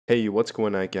Hey, what's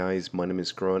going on, guys? My name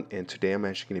is Grunt, and today I'm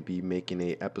actually going to be making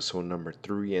a episode number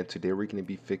 3, and today we're going to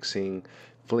be fixing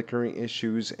flickering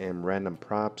issues and random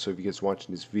props. So if you guys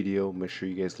watching this video, make sure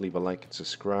you guys leave a like and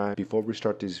subscribe. Before we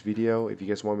start this video, if you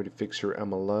guys want me to fix your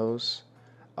MLOs,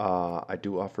 I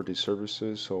do offer these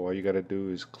services. So all you gotta do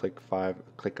is click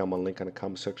on my link in the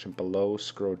comment section below,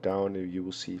 scroll down, and you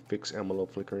will see fix MLO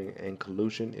flickering and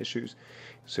collusion issues.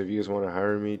 So if you guys want to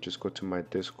hire me, just go to my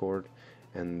Discord,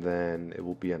 and then it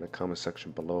will be in the comment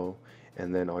section below.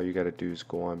 And then all you gotta do is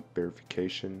go on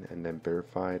verification and then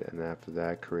verified, and after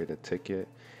that create a ticket.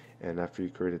 And after you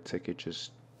create a ticket,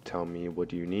 just tell me what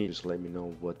do you need. Just let me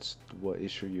know what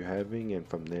issue you're having, and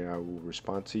from there I will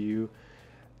respond to you.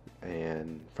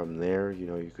 And from there,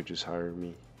 you could just hire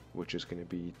me, which is going to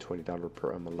be $20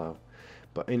 per MLO.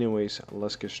 But anyways,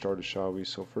 let's get started, shall we?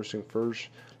 So first thing first,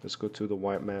 let's go to the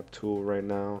white map tool right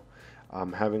now.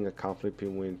 I'm having a conflict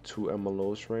between two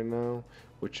MLOs right now,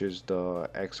 which is the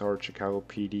XR Chicago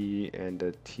PD and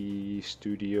the T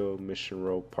Studio Mission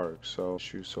Row Park. So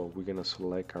we're gonna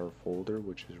select our folder,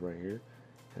 which is right here,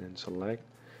 and then select,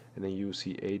 and then you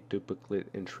see 8 duplicate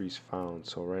entries found.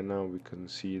 So right now we can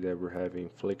see that we're having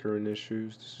flickering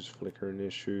issues. This is flickering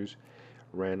issues,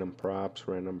 random props,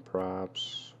 random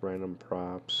props, random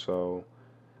props. So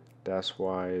that's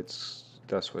why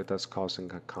that's causing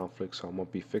a conflict. So I'm gonna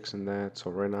be fixing that. So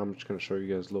right now I'm just gonna show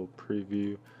you guys a little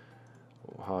preview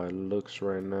of how it looks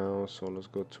right now. So let's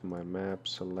go to my map,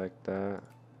 select that.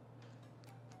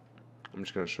 I'm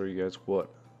just gonna show you guys what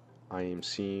I am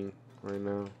seeing right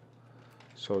now.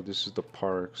 So this is the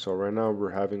park. So right now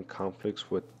we're having conflicts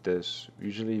with this.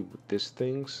 Usually with these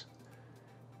things,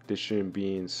 this shouldn't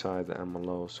be inside the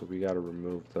MLO, so we got to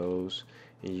remove those.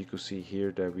 And you can see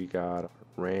here that we got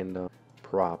random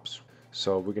props.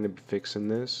 So we're going to be fixing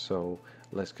this. So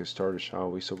let's get started,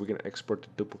 shall we? So we're going to export the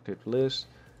duplicate list,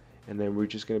 and then we're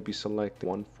just going to be selecting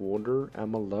one folder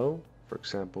MLO. For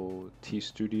example, T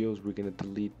Studios, we're going to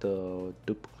delete the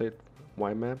duplicate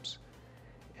Y maps.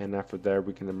 And after that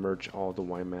we're going to merge all the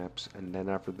Y maps, and then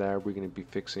after that we're going to be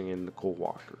fixing in the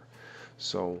codewalker.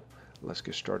 So let's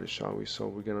get started, shall we? So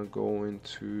we're going to go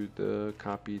into the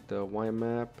copy the Y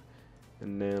map,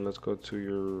 and then let's go to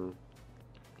your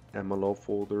MLO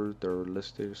folder. They're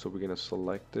listed, so we're going to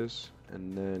select this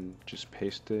and then just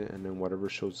paste it, and then whatever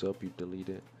shows up you delete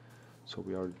it. So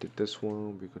we already did this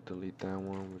one, we could delete that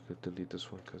one, we could delete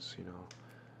this one because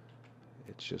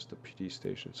it's just a PD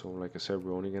station. So like I said,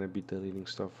 we're only going to be deleting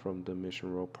stuff from the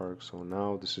Mission Row Park. So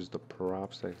now this is the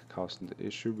props that causing the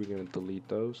issue. We're going to delete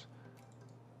those.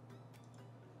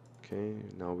 Okay,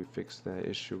 now we fixed that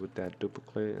issue with that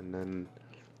duplicate, and then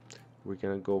we're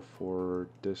going to go for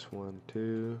this one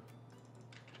too.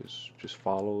 Just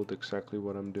follow exactly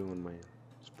what I'm doing, man.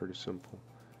 It's pretty simple.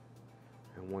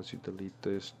 And once you delete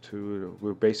this too,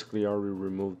 we basically already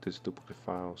removed this duplicate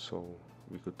file, so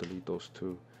we could delete those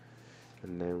two.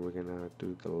 And then we're gonna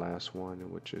do the last one,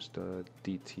 which is the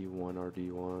DT1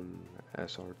 RD1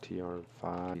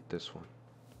 SRTR5. This one,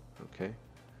 okay.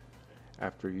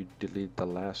 After you delete the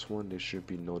last one, there should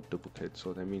be no duplicate.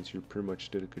 So that means you pretty much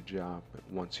did a good job.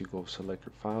 Once you go select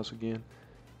your files again,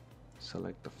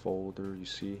 select the folder. You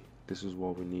see, this is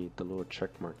what we need, the little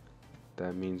check mark.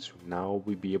 That means now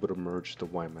we be able to merge the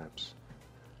Y maps.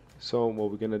 So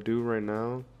what we're gonna do right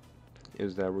now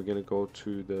is that we're gonna go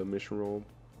to the Mission Row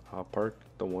Park,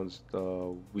 the ones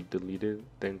we deleted,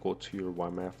 then go to your Y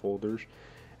map folders,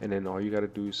 and then all you got to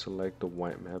do is select the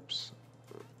Y maps.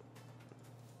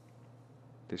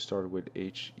 They start with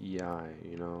HEI.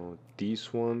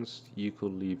 These ones you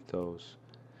could leave those.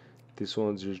 These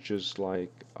ones are just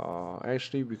like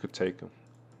actually we could take them.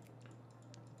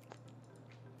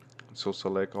 So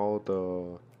select all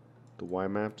the Y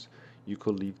maps. You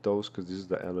could leave those because this is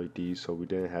the LED, so we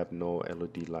didn't have no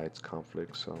LED lights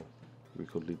conflict, so we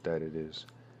could leave that it is.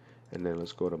 And then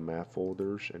let's go to map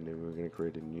folders, and then we're going to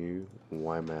create a new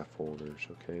Y map folders.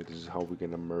 Okay, this is how we're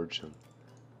going to merge them.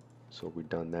 So we've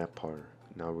done that part.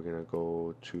 Now we're going to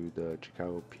go to the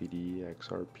Chicago PD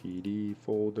XR PD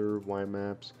folder Y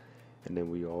maps, and then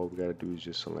all we got to do is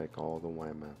just select all the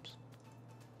Y maps.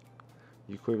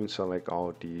 You could even select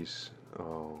all these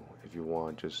if you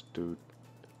want. Just do,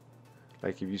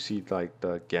 like, if you see like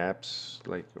the gaps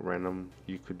like random,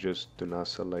 you could just do not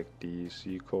select these.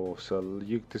 You go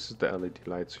this is the LED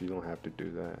light, so you don't have to do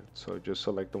that. So just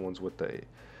select the ones with the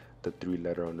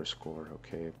 3-letter underscore,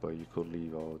 okay? But you could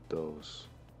leave all those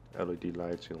LED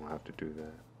lights, you don't have to do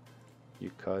that.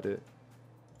 You cut it,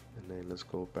 and then let's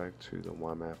go back to the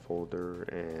YMAP folder,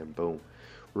 and boom,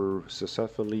 we're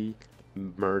successfully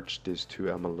merged these two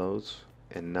MLOs.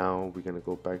 And now we're gonna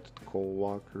go back to the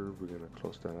codewalker. We're gonna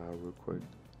close that out real quick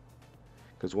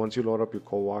because once you load up your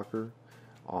codewalker,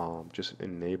 just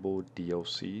enable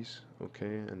DLCs, okay,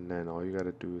 and then all you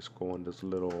gotta do is go on this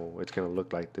little, it's gonna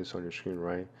look like this on your screen,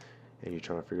 right? And you're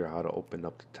trying to figure out how to open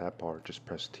up the tab bar. Just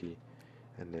press T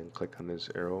and then click on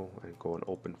this arrow and go and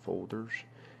open folders,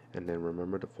 and then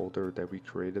remember the folder that we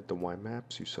created, the Y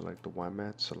maps. You select the Y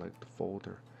map, select the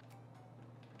folder.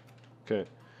 Okay,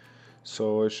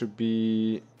 so it should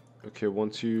be okay.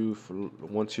 Once you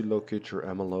locate your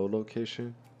MLO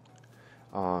location,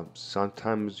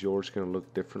 sometimes yours gonna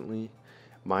look differently.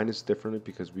 Mine is differently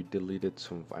because we deleted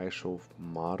some actual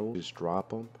models. Just drop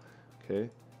them. Okay,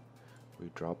 we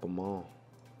drop them all.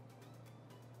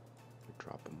 We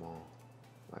drop them all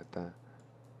like that.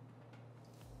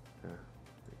 Yeah.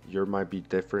 Your might be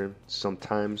different.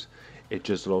 Sometimes it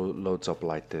just loads up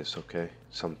like this. Okay,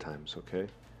 sometimes. Okay,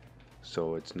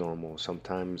 so it's normal.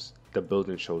 Sometimes the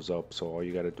building shows up, so all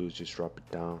you gotta do is just drop it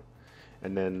down.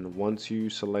 And then once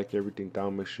you select everything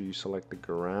down, make sure you select the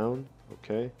ground,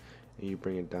 okay, and you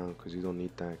bring it down, because you don't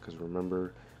need that, because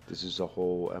remember, this is a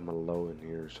whole MLO in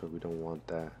here, so we don't want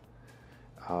that.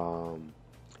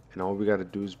 And all we got to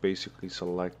do is basically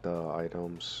select the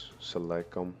items,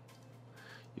 select them.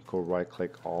 You go right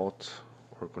click Alt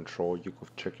or Control, you go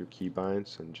check your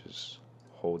keybinds and just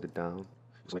hold it down.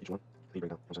 Select each one, and you bring it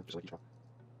down. Just select each one.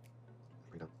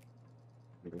 Bring it down.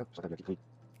 Bring it up. So I have to keep clean.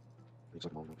 It's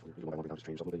like, you want to just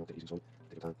change a little bit, take it easy, slowly,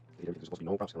 take your time. There's supposed to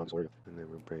be no props around this area. And then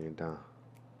we'll bring it down,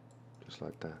 just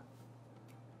like that.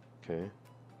 Okay.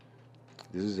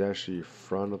 This is actually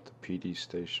front of the PD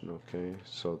station, okay?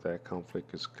 So that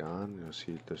conflict is gone. You'll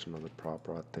see there's another prop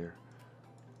right there.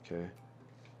 Okay.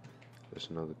 There's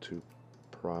another two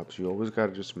props. You always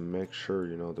gotta just make sure,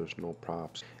 you know, there's no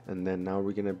props. And then now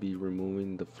we're gonna be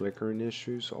removing the flickering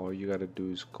issues. All you gotta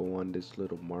do is go on this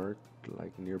little mark,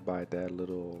 like nearby that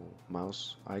little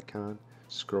mouse icon.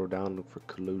 Scroll down, look for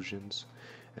collusions,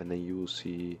 and then you will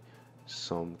see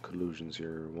some collusions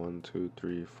here. 1, 2,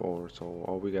 3, 4. So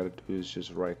all we gotta do is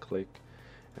just right click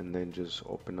and then just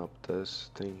open up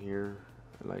this thing here.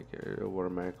 Like it will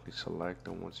automatically select,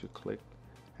 and once you click,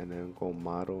 and then go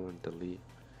model and delete,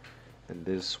 and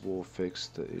this will fix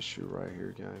the issue right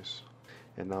here, guys.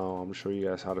 And now I'm gonna show you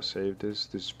guys how to save this.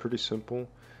 This is pretty simple.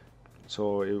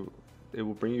 So it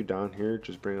will bring you down here,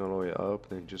 just bring it all the way up,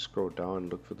 then just scroll down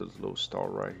and look for this little star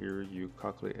right here. You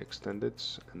calculate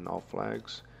extendeds and all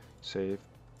flags, save,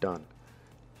 done.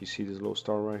 You see this little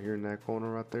star right here in that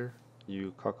corner right there?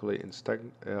 You calculate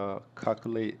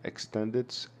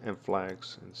extendeds and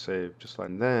flags and save, just like.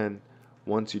 And then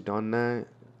once you've done that,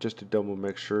 just to double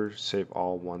make sure, save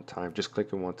all one time. Just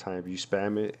click it one time. If you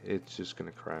spam it, it's just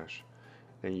gonna crash.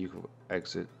 Then you can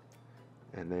exit,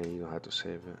 and then you don't have to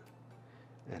save it.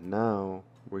 And now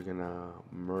we're gonna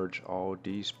merge all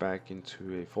these back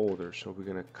into a folder. So we're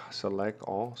gonna select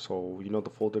all. So you know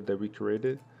the folder that we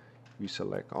created? We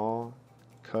select all,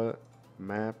 cut,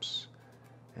 maps,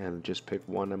 and just pick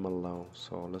one MLO.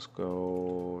 So let's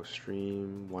go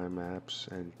stream Y maps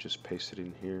and just paste it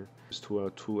in here. There's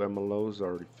two MLOs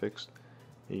already fixed,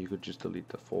 and you could just delete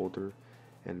the folder.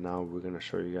 And now we're gonna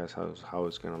show you guys how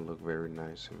it's gonna look very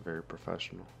nice and very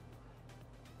professional.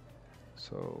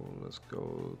 So let's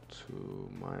go to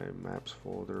my maps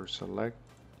folder, select,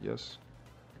 yes.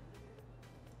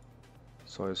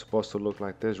 So it's supposed to look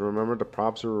like this. Remember the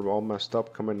props are all messed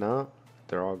up coming out?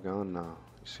 They're all gone now,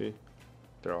 you see?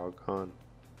 They're all gone.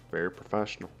 Very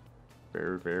professional.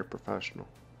 Very, very professional.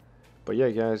 But yeah,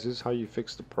 guys, this is how you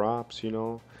fix the props, you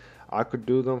know. I could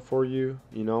do them for you,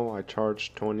 you know. I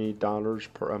charge $20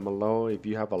 per MLO. If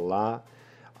you have a lot,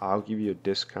 I'll give you a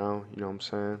discount, you know what I'm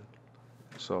saying?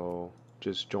 So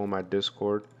just join my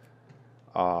Discord,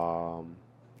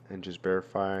 and just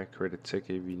verify, create a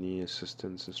ticket if you need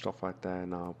assistance and stuff like that,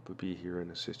 and I'll be here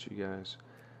and assist you guys.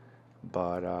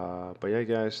 But yeah,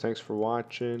 guys, thanks for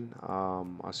watching.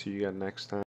 I'll see you guys next time.